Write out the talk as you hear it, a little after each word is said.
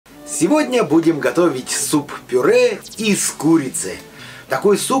Сегодня будем готовить суп-пюре из курицы.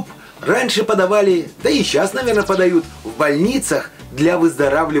 Такой суп раньше подавали, да и сейчас, наверное, подают в больницах для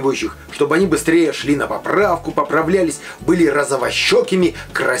выздоравливающих, чтобы они быстрее шли на поправку, поправлялись, были розовощекими,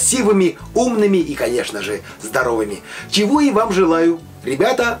 красивыми, умными и, конечно же, здоровыми. Чего и вам желаю.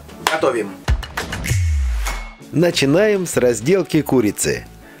 Ребята, готовим! Начинаем с разделки курицы.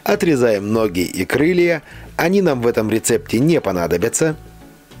 Отрезаем ноги и крылья, они нам в этом рецепте не понадобятся.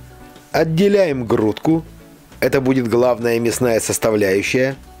 Отделяем грудку, это будет главная мясная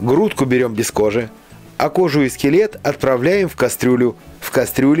составляющая. Грудку берем без кожи, а кожу и скелет отправляем в кастрюлю. В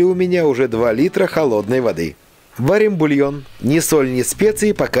кастрюле у меня уже 2 литра холодной воды. Варим бульон, ни соль, ни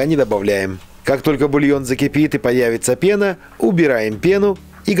специи пока не добавляем. Как только бульон закипит и появится пена, убираем пену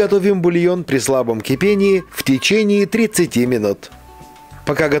и готовим бульон при слабом кипении в течение 30 минут.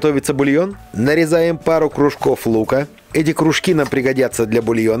 Пока готовится бульон, нарезаем пару кружков лука. Эти кружки нам пригодятся для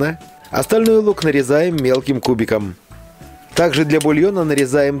бульона. Остальной лук нарезаем мелким кубиком. Также для бульона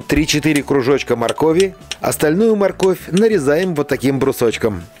нарезаем 3-4 кружочка моркови. Остальную морковь нарезаем вот таким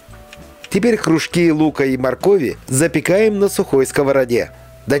брусочком. Теперь кружки лука и моркови запекаем на сухой сковороде.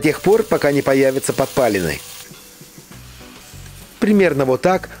 До тех пор, пока не появятся подпалины. Примерно вот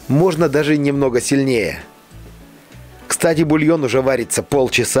так, можно даже немного сильнее. Кстати, бульон уже варится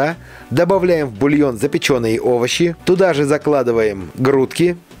полчаса. Добавляем в бульон запеченные овощи. Туда же закладываем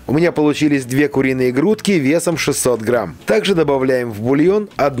грудки. У меня получились 2 куриные грудки весом 600 грамм. Также добавляем в бульон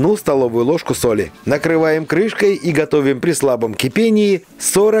 1 столовую ложку соли. Накрываем крышкой и готовим при слабом кипении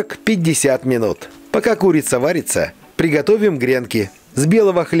 40-50 минут. Пока курица варится, приготовим гренки. С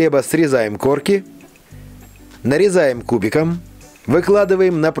белого хлеба срезаем корки. Нарезаем кубиком.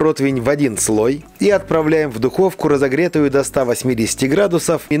 Выкладываем на противень в 1 слой и отправляем в духовку, разогретую до 180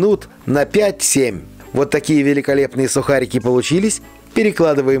 градусов, минут на 5-7. Вот такие великолепные сухарики получились.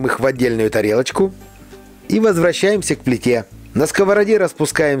 Перекладываем их в отдельную тарелочку и возвращаемся к плите. На сковороде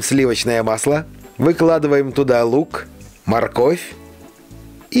распускаем сливочное масло, выкладываем туда лук, морковь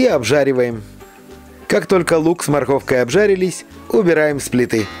и обжариваем. Как только лук с морковкой обжарились, убираем с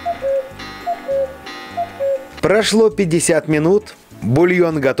плиты. Прошло 50 минут,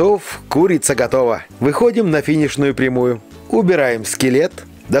 бульон готов, курица готова. Выходим на финишную прямую. Убираем скелет,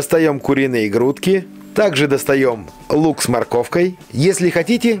 достаем куриные грудки. Также достаем лук с морковкой. Если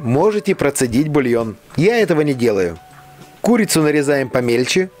хотите, можете процедить бульон. Я этого не делаю. Курицу нарезаем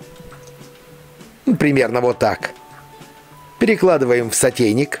помельче. Примерно вот так. Перекладываем в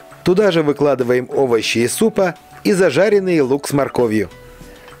сотейник. Туда же выкладываем овощи из супа и зажаренный лук с морковью.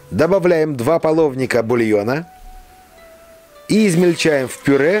 Добавляем 2 половника бульона. И измельчаем в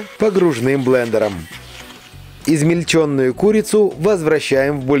пюре погружным блендером. Измельченную курицу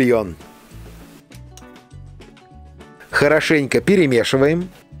возвращаем в бульон. Хорошенько перемешиваем.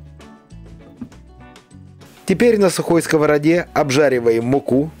 Теперь на сухой сковороде обжариваем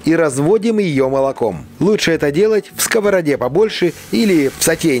муку и разводим ее молоком. Лучше это делать в сковороде побольше или в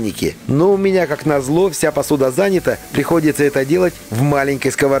сотейнике. Но у меня, как назло, вся посуда занята, приходится это делать в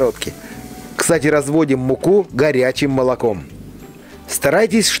маленькой сковородке. Кстати, разводим муку горячим молоком.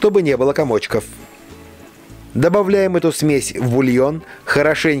 Старайтесь, чтобы не было комочков. Добавляем эту смесь в бульон,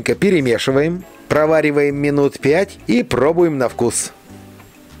 хорошенько перемешиваем. Провариваем минут 5 и пробуем на вкус.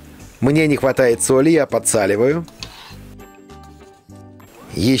 Мне не хватает соли, я подсаливаю.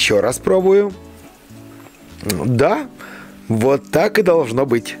 Еще раз пробую. Да, вот так и должно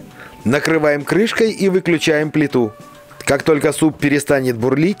быть. Накрываем крышкой и выключаем плиту. Как только суп перестанет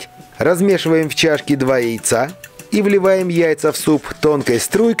бурлить, размешиваем в чашке 2 яйца и вливаем яйца в суп тонкой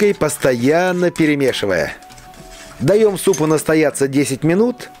струйкой, постоянно перемешивая. Даем супу настояться 10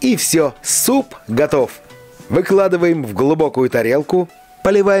 минут, и все, суп готов. Выкладываем в глубокую тарелку,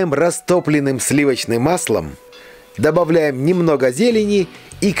 поливаем растопленным сливочным маслом, добавляем немного зелени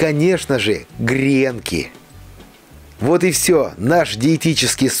и, конечно же, гренки. Вот и все, наш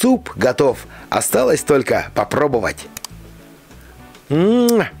диетический суп готов. Осталось только попробовать.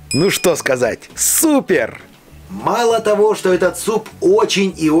 Ну что сказать, супер! Мало того, что этот суп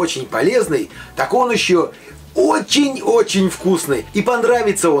очень и очень полезный, так он еще очень-очень вкусный. И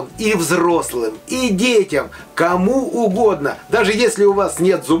понравится он и взрослым, и детям, кому угодно. Даже если у вас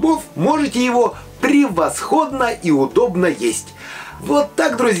нет зубов, можете его превосходно и удобно есть. Вот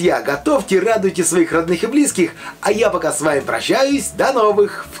так, друзья, готовьте, радуйте своих родных и близких. А я пока с вами прощаюсь. До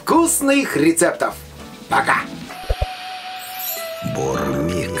новых вкусных рецептов. Пока!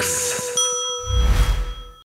 Бормикс.